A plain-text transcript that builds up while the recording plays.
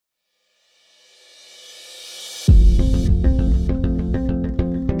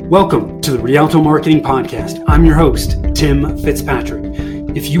Welcome to the Rialto Marketing Podcast. I'm your host, Tim Fitzpatrick.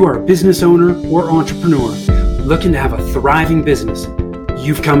 If you are a business owner or entrepreneur looking to have a thriving business,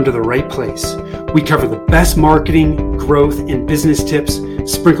 you've come to the right place. We cover the best marketing, growth, and business tips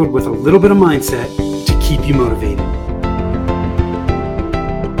sprinkled with a little bit of mindset to keep you motivated.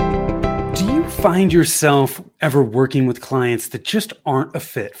 Do you find yourself ever working with clients that just aren't a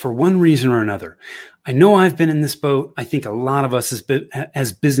fit for one reason or another? I know I've been in this boat. I think a lot of us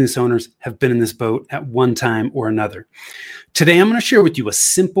as business owners have been in this boat at one time or another. Today, I'm going to share with you a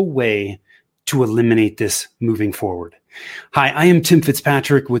simple way to eliminate this moving forward. Hi, I am Tim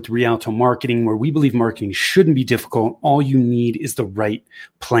Fitzpatrick with Rialto Marketing, where we believe marketing shouldn't be difficult. All you need is the right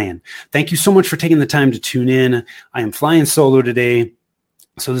plan. Thank you so much for taking the time to tune in. I am flying solo today,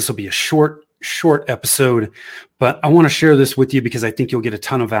 so this will be a short episode, but I want to share this with you because I think you'll get a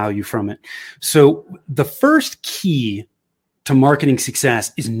ton of value from it. So the first key to marketing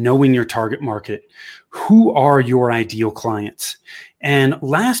success is knowing your target market. Who are your ideal clients? And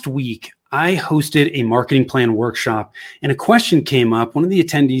last week, I hosted a marketing plan workshop and a question came up. One of the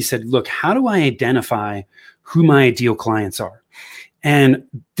attendees said, look, how do I identify who my ideal clients are? And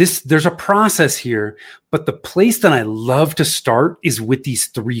there's a process here, but the place that I love to start is with these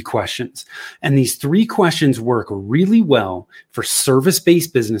three questions. And these three questions work really well for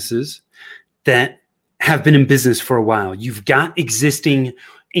service-based businesses that have been in business for a while. You've got existing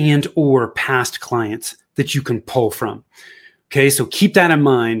and or past clients that you can pull from. Okay, so keep that in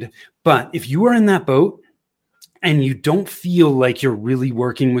mind. But if you are in that boat and you don't feel like you're really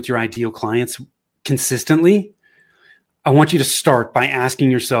working with your ideal clients consistently, I want you to start by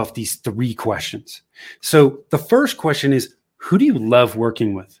asking yourself these three questions. So the first question is, who do you love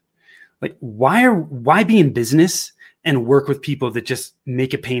working with? Like, why be in business and work with people that just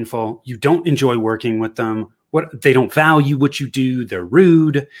make it painful? You don't enjoy working with them. They don't value what you do. They're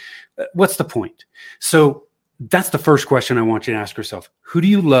rude. What's the point? So that's the first question I want you to ask yourself. Who do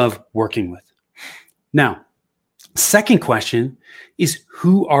you love working with? Now, second question is,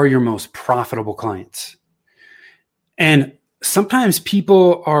 who are your most profitable clients? And sometimes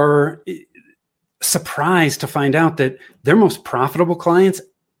people are surprised to find out that their most profitable clients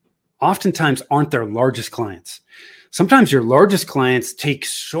oftentimes aren't their largest clients. Sometimes your largest clients take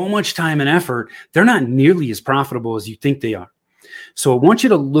so much time and effort, they're not nearly as profitable as you think they are. So I want you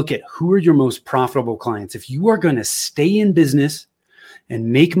to look at who are your most profitable clients. If you are going to stay in business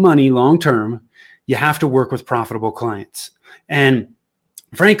and make money long-term, you have to work with profitable clients. And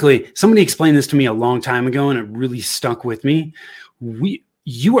frankly, somebody explained this to me a long time ago, and it really stuck with me.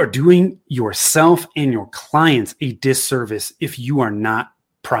 You are doing yourself and your clients a disservice if you are not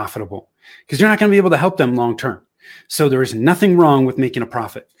profitable, because you're not going to be able to help them long term. So there is nothing wrong with making a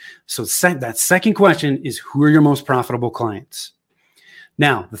profit. So that second question is, who are your most profitable clients?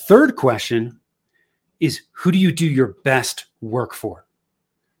 Now, the third question is, who do you do your best work for?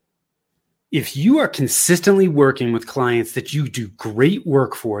 If you are consistently working with clients that you do great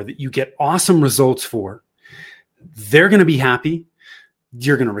work for, that you get awesome results for, they're going to be happy.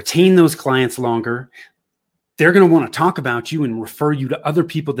 You're going to retain those clients longer. They're going to want to talk about you and refer you to other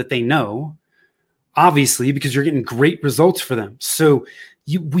people that they know, obviously, because you're getting great results for them. So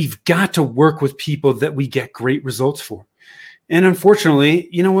we've got to work with people that we get great results for. And unfortunately,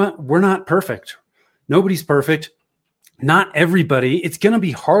 you know what? We're not perfect. Nobody's perfect. Not everybody. It's going to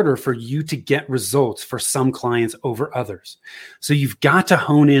be harder for you to get results for some clients over others. So you've got to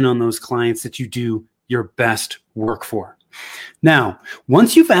hone in on those clients that you do your best work for. Now,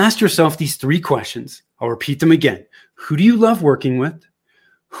 once you've asked yourself these three questions, I'll repeat them again. Who do you love working with?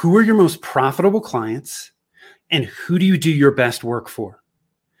 Who are your most profitable clients? And who do you do your best work for?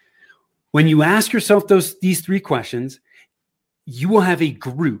 When you ask yourself these three questions, you will have a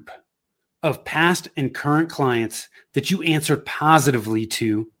group of past and current clients that you answered positively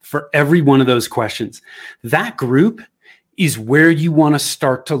to for every one of those questions. That group is where you want to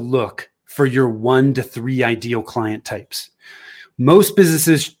start to look for your 1 to 3 ideal client types. Most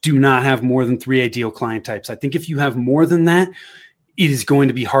businesses do not have more than 3 ideal client types. I think if you have more than that, it is going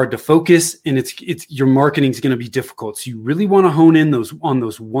to be hard to focus, and your marketing is going to be difficult. So you really want to hone in on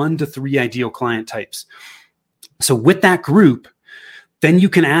those 1 to 3 ideal client types. So with that group, then you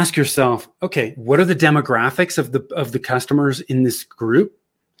can ask yourself, okay, what are the demographics of the customers in this group?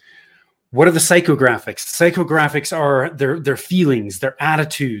 What are the psychographics? Psychographics are their feelings, their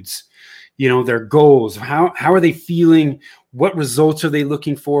attitudes, their goals. How are they feeling? What results are they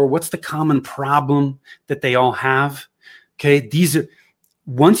looking for? What's the common problem that they all have? Okay,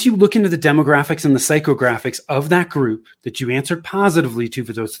 once you look into the demographics and the psychographics of that group that you answered positively to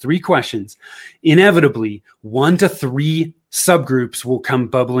for those 3 questions, inevitably 1 to 3 subgroups will come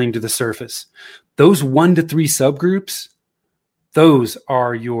bubbling to the surface. Those 1 to 3 subgroups, those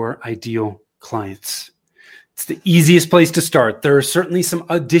are your ideal clients. It's the easiest place to start. There are certainly some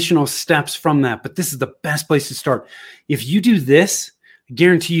additional steps from that, but this is the best place to start. If you do this, I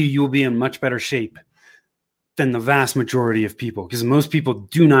guarantee you will be in much better shape than the vast majority of people, because most people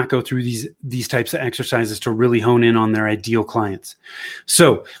do not go through these types of exercises to really hone in on their ideal clients.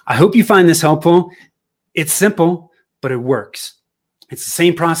 So I hope you find this helpful. It's simple, but it works. It's the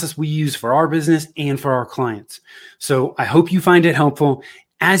same process we use for our business and for our clients. So I hope you find it helpful.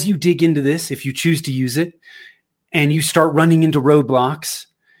 As you dig into this, if you choose to use it, and you start running into roadblocks,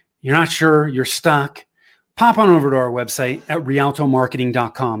 you're not sure, you're stuck, pop on over to our website at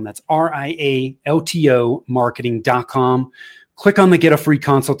rialtomarketing.com. That's RIALTO marketing.com. Click on the Get a Free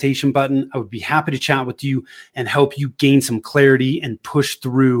Consultation button. I would be happy to chat with you and help you gain some clarity and push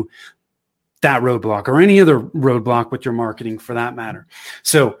through that roadblock or any other roadblock with your marketing for that matter.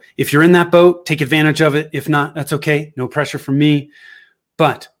 So if you're in that boat, take advantage of it. If not, that's okay. No pressure from me.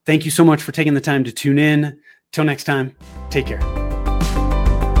 But thank you so much for taking the time to tune in. Till next time, take care.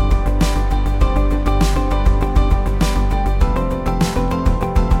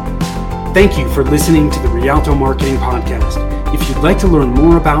 Thank you for listening to the Rialto Marketing Podcast. If you'd like to learn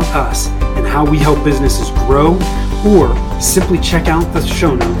more about us and how we help businesses grow, or simply check out the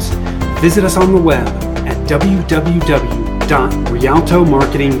show notes, visit us on the web at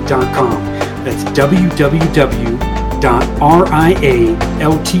www.rialtomarketing.com. That's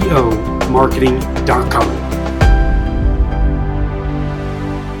www.rialtomarketing.com.